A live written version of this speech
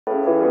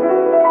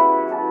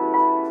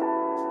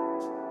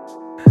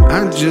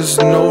I just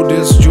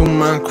noticed you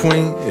my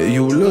queen.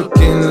 You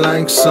looking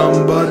like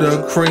some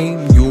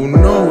buttercream. You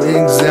know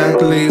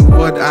exactly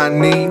what I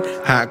need.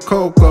 Hot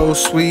cocoa,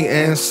 sweet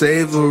and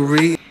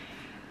savory.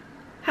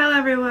 Hello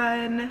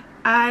everyone.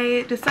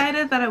 I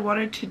decided that I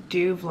wanted to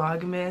do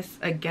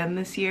Vlogmas again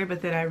this year,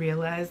 but then I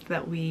realized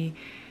that we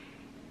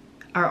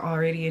are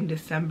already in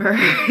December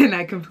and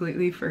I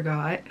completely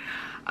forgot.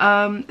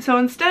 So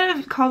instead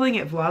of calling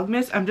it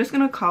Vlogmas, I'm just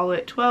gonna call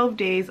it 12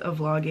 days of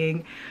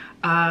vlogging.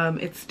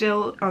 It's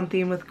still on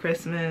theme with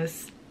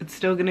Christmas. It's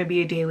still gonna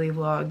be a daily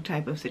vlog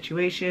type of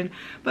situation,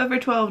 but for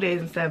 12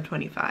 days instead of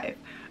 25.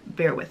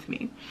 Bear with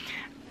me.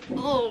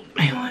 Oh,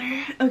 my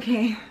water.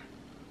 Okay.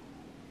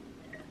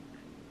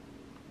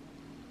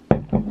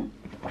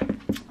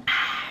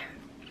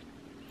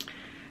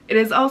 It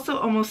is also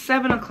almost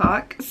 7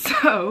 o'clock,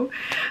 so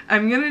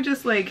I'm gonna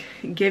just like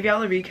give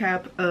y'all a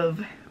recap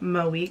of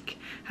my week,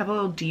 have a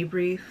little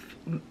debrief,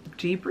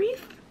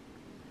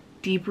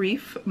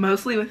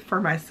 mostly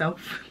for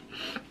myself,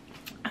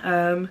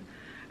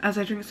 as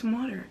I drink some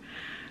water.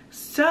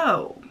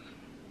 So,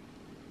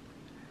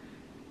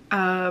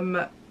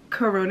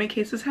 corona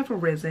cases have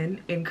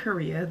risen in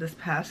Korea this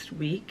past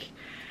week,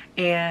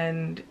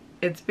 and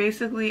it's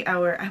basically I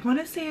want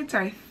to say it's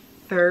our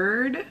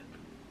third,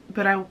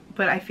 but I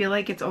feel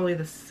like it's only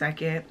the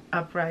second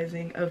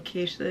uprising of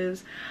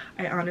cases.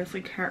 I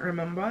honestly can't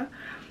remember,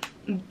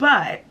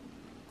 but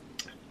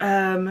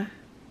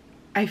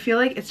I feel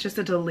like it's just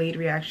a delayed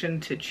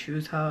reaction to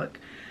Chuseok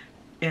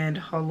and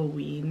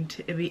Halloween,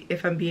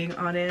 if I'm being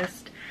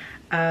honest.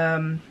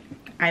 I'm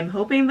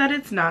hoping that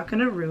it's not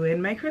gonna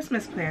ruin my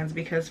Christmas plans,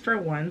 because for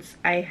once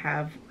I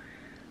have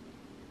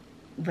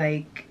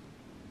like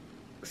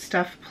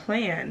stuff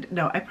planned.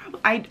 No,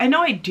 I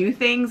know I do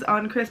things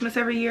on Christmas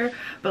every year,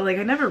 but like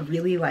I never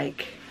really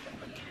like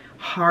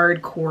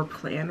hardcore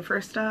plan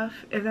for stuff,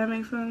 if that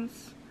makes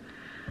sense.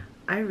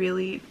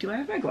 Do I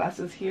have my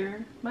glasses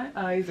here? My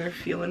eyes are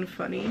feeling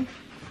funny.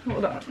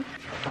 Hold on.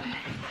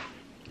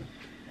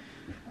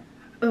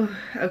 Oh,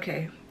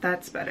 okay,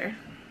 that's better.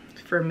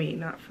 For me,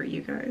 not for you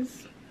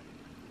guys.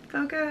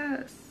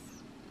 Focus.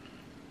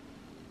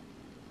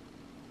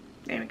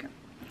 There we go.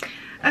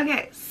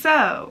 Okay,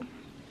 so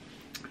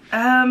what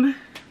am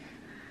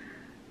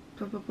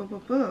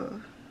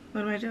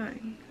I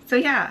doing? So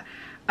yeah,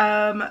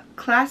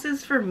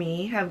 classes for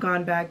me have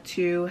gone back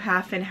to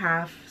half and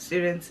half,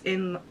 students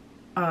in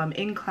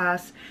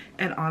class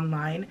and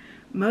online,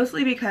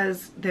 mostly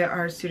because there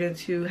are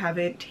students who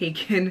haven't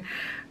taken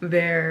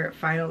their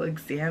final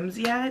exams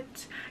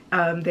yet.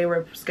 They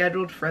were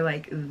scheduled for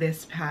like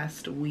this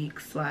past week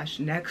 /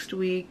 next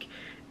week,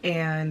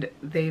 and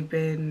they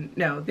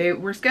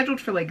were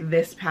scheduled for like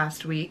this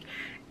past week,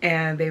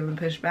 and they've been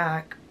pushed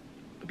back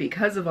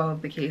because of all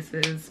of the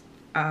cases.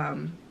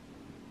 And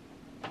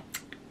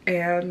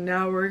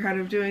now we're kind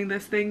of doing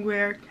this thing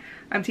where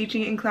I'm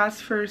teaching in class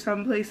for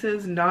some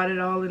places, not at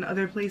all in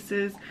other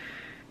places,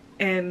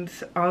 and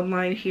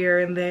online here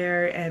and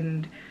there,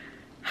 and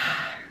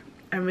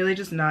I'm really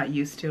just not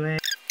used to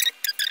it.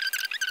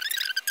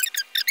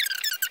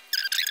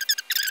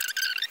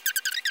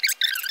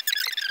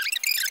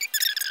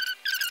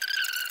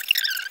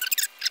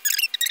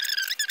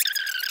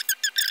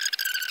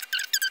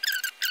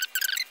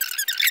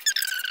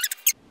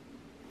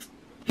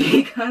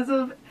 Because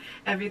of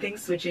everything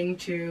switching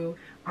to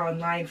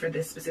online for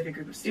this specific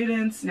group of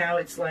students, now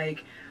it's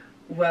like,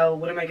 well,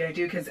 what am I gonna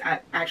do? Because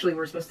actually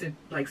we're supposed to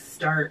like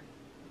start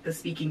the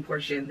speaking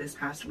portion this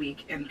past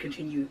week and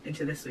continue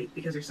into this week,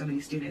 because there's so many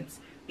students.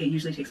 It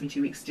usually takes me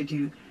 2 weeks to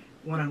do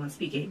one-on-one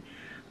speaking.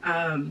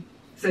 So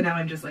now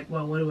I'm just like,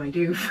 well, what do I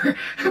do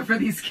for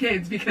these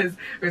kids? Because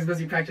we're supposed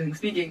to be practicing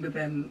speaking, but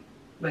then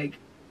like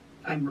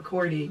I'm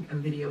recording a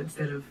video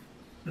instead of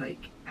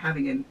like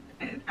having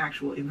an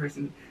actual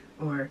in-person,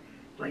 or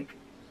like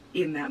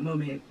in that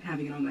moment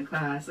having it on my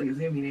class, like a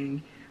Zoom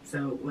meeting.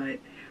 So what,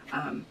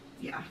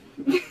 yeah,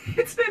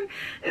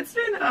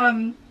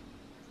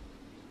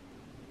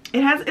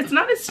 it's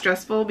not as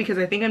stressful because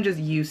I think I'm just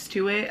used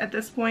to it at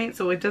this point,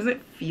 so it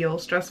doesn't feel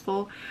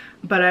stressful,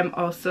 but I'm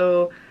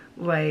also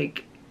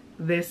like,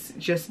 this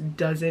just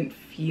doesn't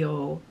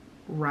feel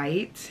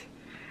right.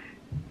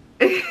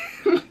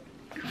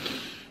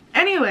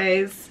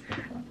 Anyways,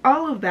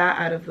 all of that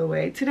out of the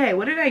way. Today,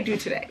 what did I do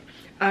today?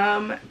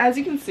 As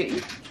you can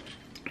see,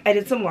 I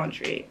did some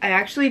laundry.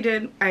 I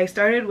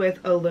started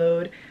with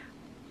 2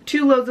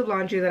 loads of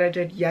laundry that I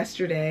did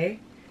yesterday,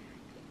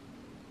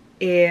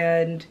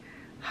 and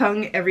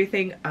hung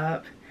everything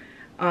up,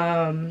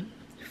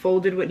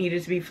 folded what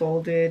needed to be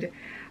folded.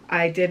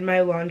 I did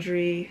my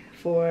laundry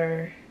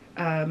for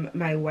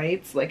my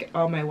whites, like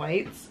all my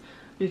whites,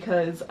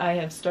 because I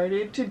have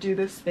started to do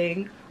this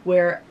thing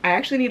where I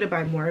actually need to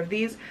buy more of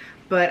these,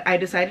 but I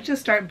decided to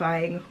start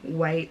buying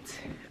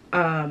white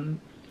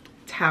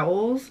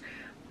towels,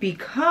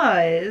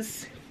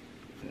 because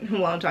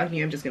while I'm talking to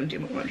you, I'm just gonna do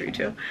my laundry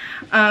too,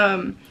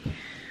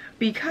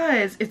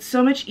 because it's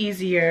so much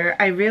easier.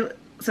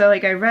 So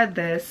like I read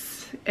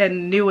this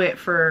and knew it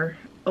for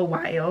a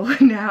while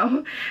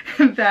now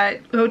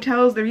that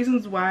hotels, the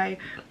reasons why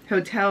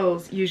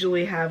hotels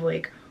usually have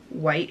like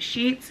white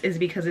sheets is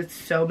because it's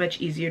so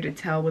much easier to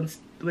tell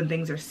when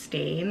things are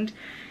stained,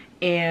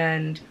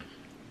 and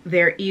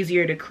they're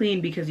easier to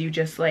clean because you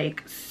just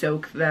like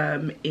soak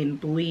them in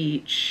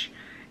bleach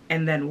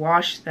and then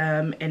wash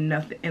them, and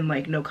nothing, and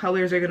like no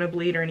colors are gonna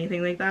bleed or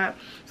anything like that.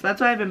 So that's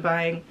why I've been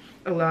buying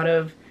a lot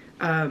of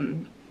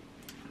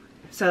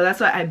so that's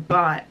why I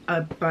bought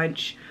a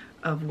bunch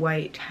of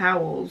white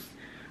towels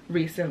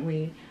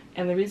recently.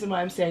 And the reason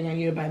why I'm saying I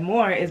need to buy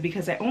more is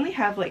because I only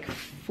have like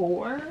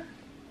 4,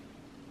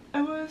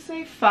 I want to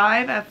say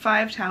 5. I have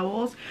 5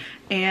 towels,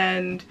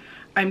 and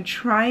I'm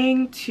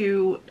trying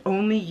to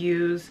only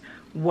use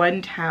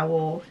 1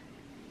 towel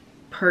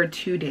per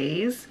 2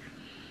 days,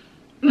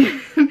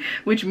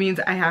 which means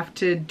I have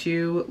to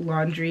do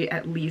laundry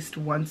at least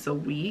once a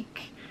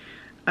week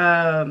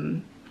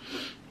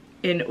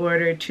in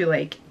order to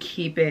like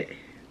keep it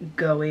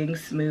going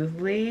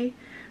smoothly,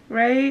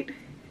 right?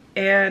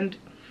 And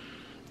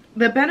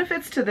the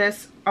benefits to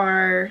this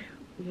are,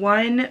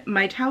 1,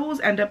 my towels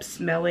end up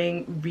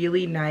smelling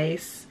really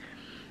nice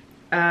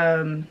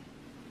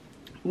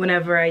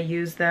whenever I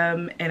use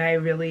them, and I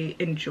really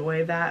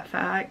enjoy that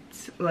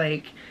fact.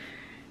 Like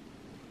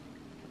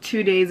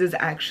 2 days is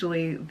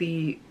actually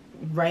the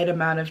right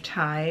amount of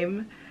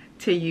time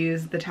to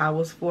use the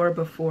towels for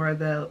before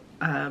the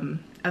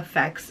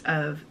effects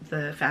of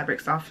the fabric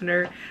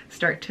softener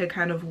start to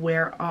kind of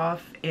wear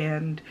off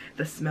and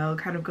the smell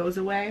kind of goes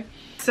away.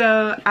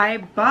 So I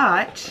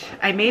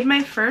made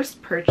my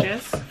first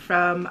purchase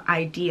from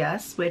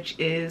IDS, which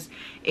is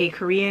a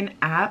Korean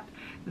app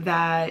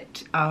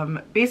that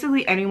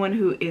basically anyone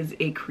who is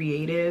a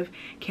creative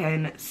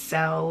can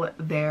sell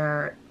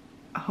their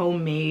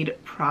homemade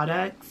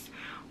products,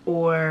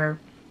 or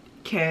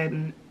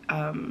can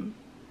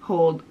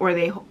hold, or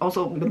they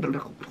also,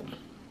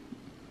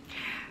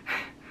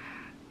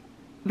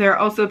 there are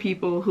also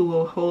people who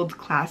will hold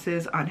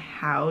classes on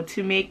how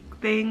to make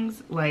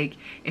things, like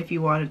if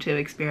you wanted to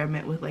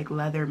experiment with like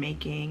leather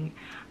making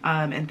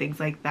and things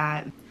like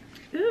that.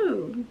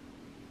 Ooh,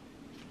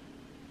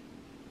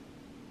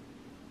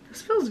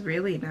 this feels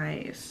really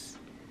nice.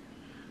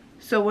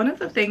 So one of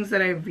the things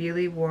that I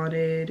really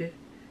wanted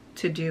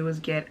to do was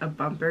get a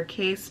bumper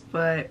case,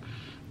 but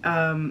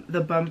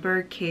the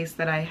bumper case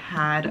that I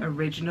had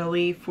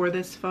originally for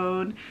this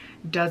phone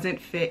doesn't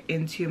fit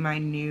into my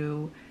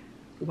new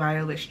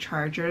wireless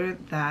charger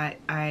that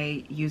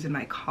I use in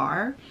my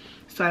car.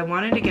 So I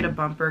wanted to get a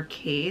bumper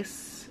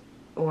case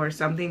or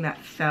something that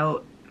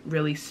felt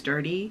really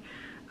sturdy,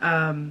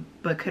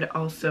 but could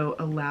also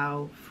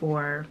allow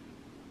for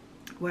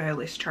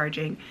wireless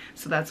charging.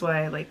 So that's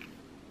why like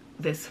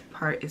this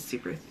part is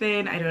super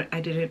thin.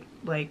 I didn't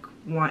like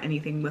want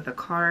anything with a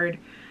card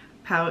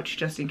pouch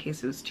just in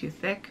case it was too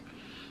thick.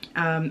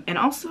 And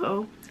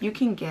also you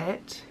can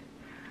get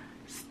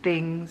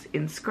things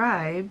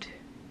inscribed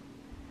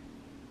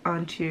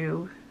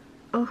onto,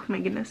 oh my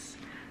goodness,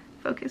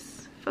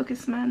 focus,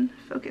 focus man,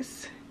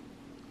 focus.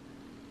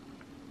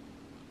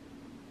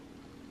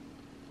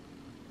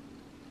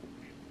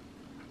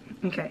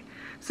 Okay,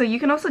 so you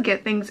can also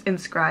get things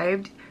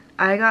inscribed.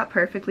 I got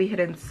Perfectly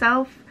Hidden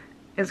Self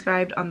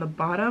inscribed on the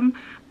bottom,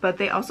 but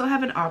they also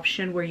have an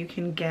option where you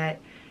can get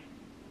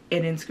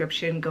an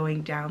inscription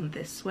going down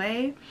this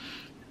way.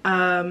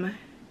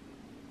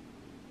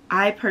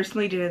 I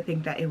personally didn't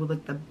think that it would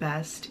look the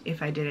best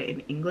if I did it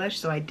in English,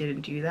 so I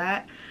didn't do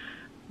that,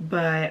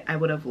 but I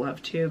would have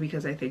loved to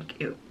because I think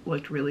it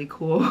looked really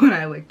cool when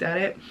I looked at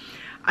it.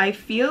 I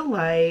feel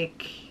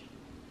like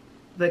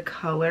the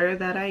color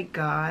that I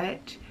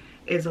got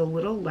is a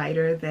little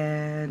lighter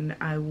than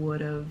I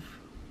would have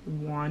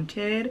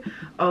wanted,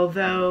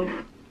 although,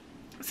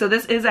 so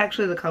this is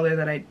actually the color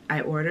that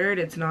I ordered.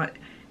 It's not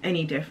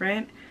any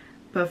different,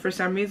 but for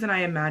some reason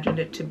I imagined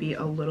it to be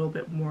a little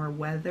bit more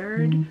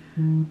weathered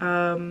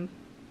in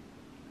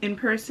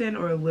person,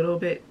 or a little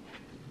bit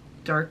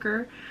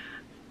darker.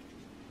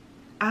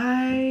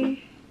 I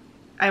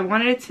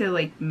wanted it to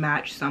like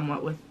match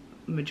somewhat with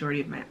the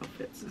majority of my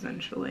outfits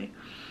essentially,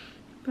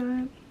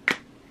 but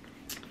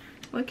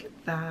look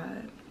at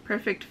that.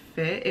 Perfect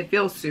fit. It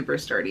feels super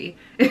sturdy.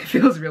 It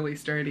feels really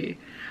sturdy.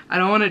 I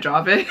don't want to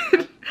drop it.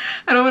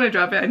 I don't want to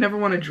drop it. I never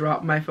want to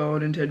drop my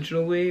phone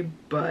intentionally,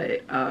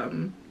 but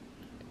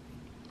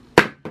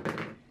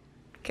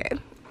okay.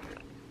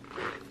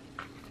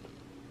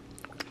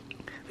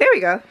 There we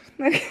go.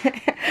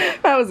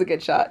 That was a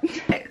good shot.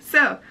 Okay,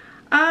 so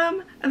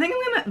I think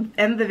I'm gonna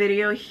end the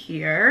video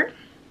here.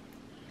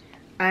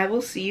 I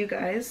will see you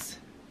guys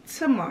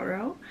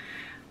tomorrow.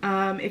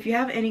 If you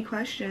have any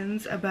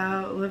questions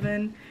about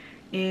living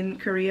in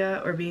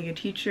Korea or being a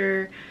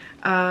teacher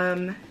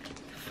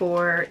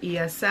for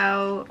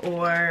ESL,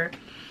 or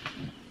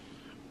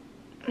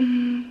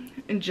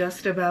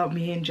just about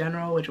me in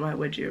general, which why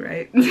would you,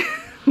 right?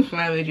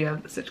 Why would you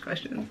have such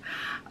questions?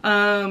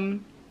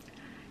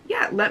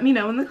 Yeah, let me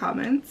know in the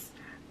comments.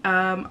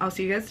 I'll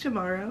see you guys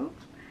tomorrow.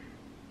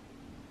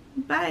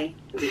 Bye.